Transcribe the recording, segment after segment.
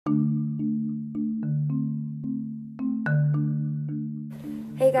Hey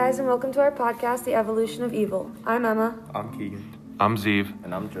guys, and welcome to our podcast, The Evolution of Evil. I'm Emma. I'm Keegan. I'm Zeev.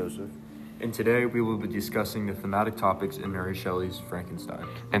 And I'm Joseph. And today we will be discussing the thematic topics in Mary Shelley's Frankenstein.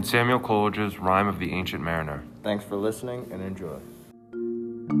 And Samuel Coleridge's Rime of the Ancient Mariner. Thanks for listening and enjoy.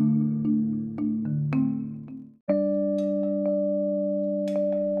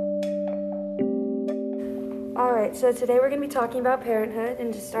 Alright, so today we're going to be talking about Parenthood,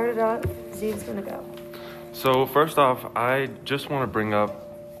 and to start it off, Zeev's going to go. So first off, I just want to bring up,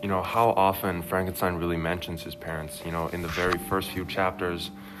 how often Frankenstein really mentions his parents. In the very first few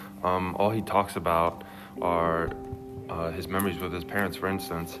chapters, all he talks about are his memories with his parents. For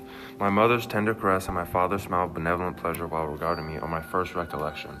instance, my mother's tender caress and my father's smile of benevolent pleasure while regarding me are my first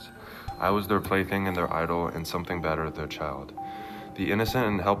recollections. I was their plaything and their idol, and something better, their child. The innocent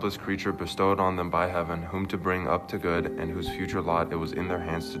and helpless creature bestowed on them by heaven, whom to bring up to good, and whose future lot it was in their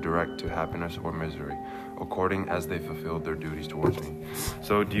hands to direct to happiness or misery, according as they fulfilled their duties towards me.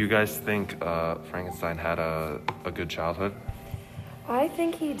 So do you guys think Frankenstein had a good childhood? I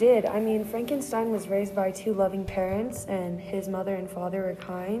think he did. I mean, Frankenstein was raised by two loving parents, and his mother and father were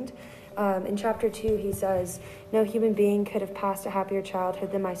kind. In chapter 2, he says, "No human being could have passed a happier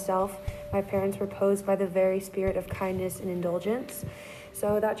childhood than myself. My parents were posed by the very spirit of kindness and indulgence."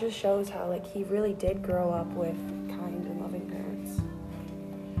 So that just shows how, he really did grow up with kind and loving parents.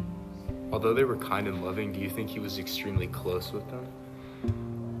 Although they were kind and loving, do you think he was extremely close with them?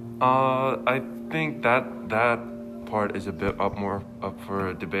 I think that part is a bit up for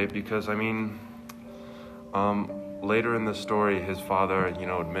a debate because, later in the story, his father,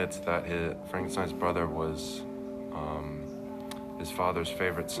 admits that Frankenstein's brother was his father's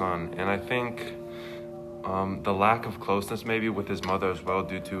favorite son. And I think the lack of closeness maybe with his mother as well,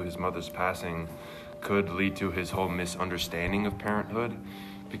 due to his mother's passing, could lead to his whole misunderstanding of parenthood.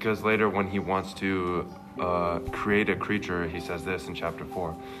 Because later when he wants to create a creature, he says this in chapter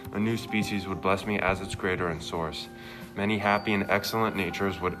 4, "A new species would bless me as its creator and source. Many happy and excellent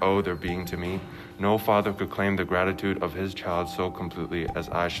natures would owe their being to me. No father could claim the gratitude of his child so completely as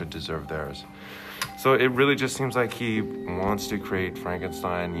I should deserve theirs." So it really just seems like he wants to create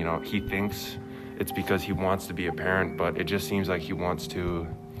Frankenstein. He thinks it's because he wants to be a parent, but it just seems like he wants to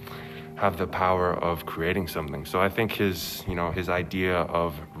have the power of creating something. So I think his idea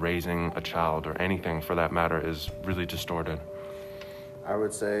of raising a child, or anything for that matter, is really distorted. I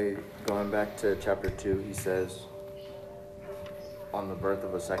would say, going back to chapter 2, he says, "On the birth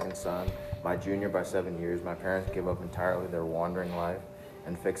of a second son, my junior by 7 years, my parents gave up entirely their wandering life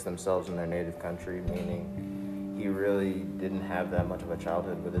and fixed themselves in their native country," meaning he really didn't have that much of a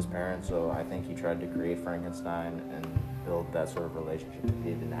childhood with his parents, so I think he tried to create Frankenstein and build that sort of relationship that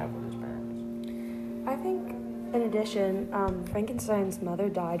he didn't have with his parents. I think, in addition, Frankenstein's mother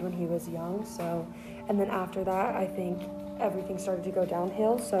died when he was young, and then after that, I think everything started to go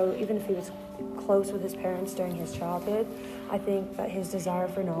downhill. So even if he was close with his parents during his childhood, I think that his desire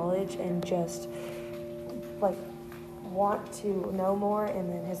for knowledge and just, want to know more, and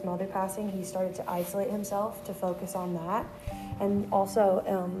then his mother passing, he started to isolate himself to focus on that. And also,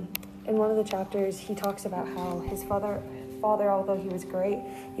 in one of the chapters, he talks about how his father, although he was great,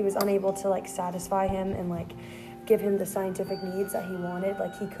 he was unable to satisfy him and give him the scientific needs that he wanted.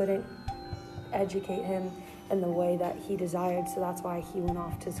 He couldn't educate him in the way that he desired, so that's why he went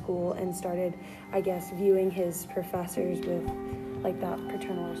off to school and started, I guess, viewing his professors with that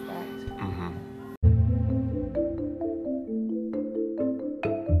paternal respect. Mm-hmm.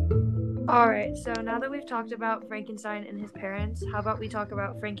 Alright, so now that we've talked about Frankenstein and his parents, how about we talk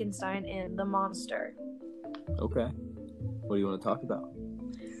about Frankenstein and the monster? Okay. What do you want to talk about?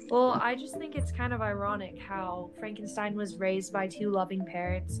 Well, I just think it's kind of ironic how Frankenstein was raised by two loving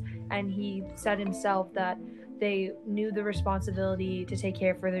parents, and he said himself that they knew the responsibility to take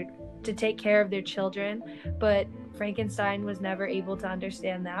care of their children, but Frankenstein was never able to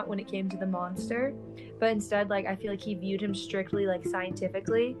understand that when it came to the monster. But instead, I feel like he viewed him strictly,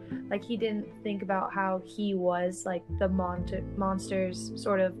 scientifically. He didn't think about how he was, the monster's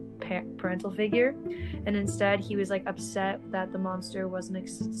sort of parental figure. And instead, he was, upset that the monster wasn't a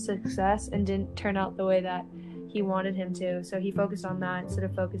success and didn't turn out the way that he wanted him to. So he focused on that instead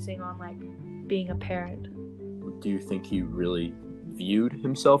of focusing on, being a parent. Do you think he really viewed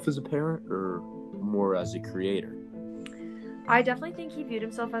himself as a parent or more as a creator? I definitely think he viewed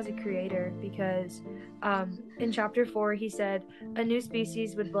himself as a creator because in chapter 4 he said, "A new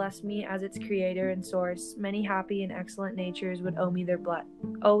species would bless me as its creator and source. Many happy and excellent natures would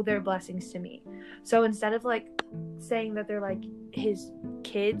owe their blessings to me." So instead of saying that they're his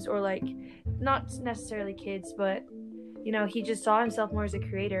kids, or not necessarily kids, but he just saw himself more as a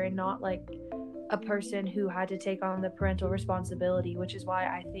creator and not like a person who had to take on the parental responsibility, which is why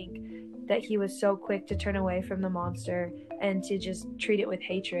I think that he was so quick to turn away from the monster and to just treat it with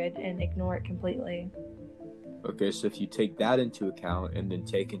hatred and ignore it completely. Okay, so if you take that into account and then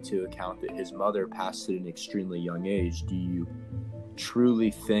take into account that his mother passed at an extremely young age, do you truly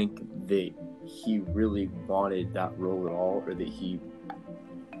think that he really wanted that role at all, or that he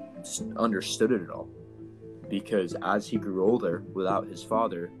understood it at all? Because as he grew older without his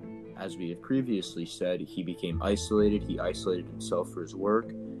father, as we have previously said, he became isolated. He isolated himself for his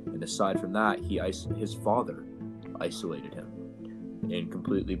work, and aside from that, his father isolated him and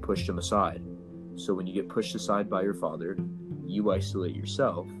completely pushed him aside. So when you get pushed aside by your father, you isolate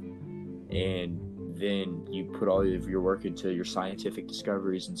yourself, and then you put all of your work into your scientific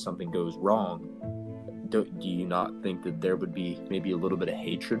discoveries and something goes wrong. Do you not think that there would be maybe a little bit of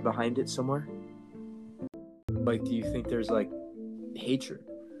hatred behind it somewhere? Like, do you think there's like hatred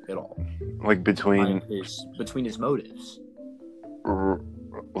at all? Like between his motives?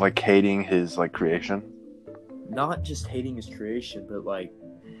 Like hating his like creation? Not just hating his creation, but like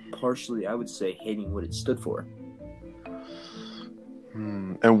partially, I would say, hating what it stood for.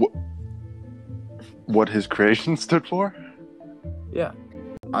 And what his creation stood for? Yeah,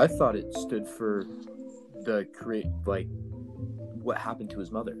 I thought it stood for what happened to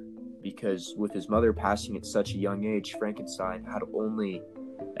his mother, because with his mother passing at such a young age, Frankenstein had only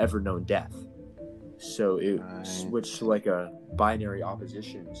ever known death. So it switched to like a binary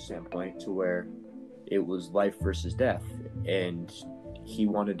opposition standpoint, to where it was life versus death, and he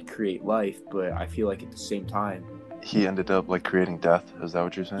wanted to create life, but I feel like at the same time he ended up like creating death. Is that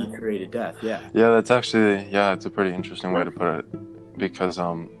what you're saying? He created death. Yeah, that's actually it's a pretty interesting way to put it, because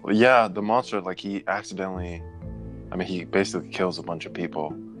the monster, like, he accidentally, he basically kills a bunch of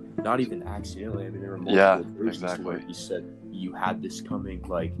people. Not even accidentally. There were multiple versions exactly. where he said you had this coming,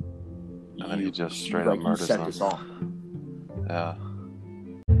 like, and then he just straight up murders them. This off. Yeah.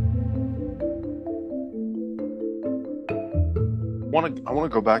 I want to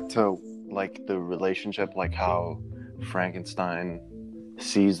go back to like the relationship, like how Frankenstein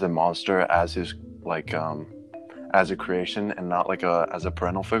sees the monster as his like as a creation and not like as a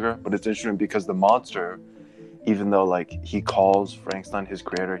parental figure. But it's interesting because the monster, even though like he calls Frankenstein his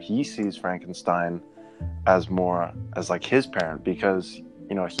creator, he sees Frankenstein as more as like his parent, because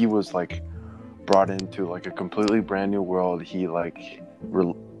he was like brought into like a completely brand new world. He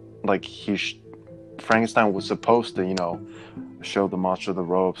Frankenstein was supposed to show the monster the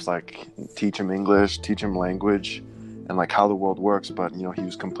ropes, like teach him English, teach him language, and like how the world works. But he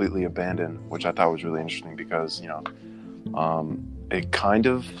was completely abandoned, which I thought was really interesting, because it kind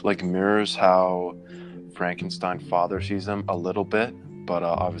of like mirrors how Frankenstein father sees him a little bit, but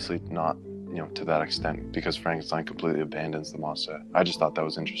obviously not to that extent, because Frankenstein completely abandons the monster. I just thought that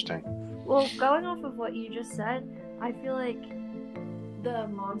was interesting. Well, going off of what you just said, I feel like the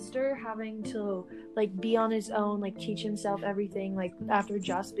monster having to like be on his own, like teach himself everything, like after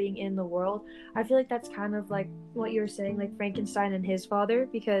just being in the world, I feel like that's kind of like what you were saying, like Frankenstein and his father,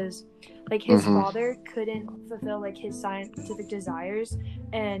 because like his father couldn't fulfill like his scientific desires,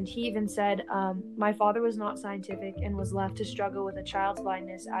 and he even said, my father was not scientific and was left to struggle with a child's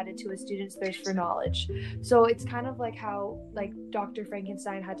blindness added to a student's thirst for knowledge. So it's kind of like how like Dr.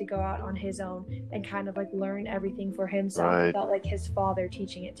 Frankenstein had to go out on his own and kind of like learn everything for himself without like his father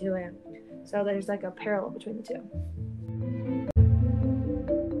teaching it to him. So there's like a parallel between the two.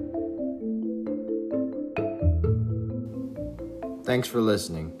 Thanks for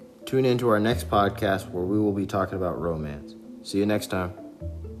listening. Tune in to our next podcast where we will be talking about romance. See you next time.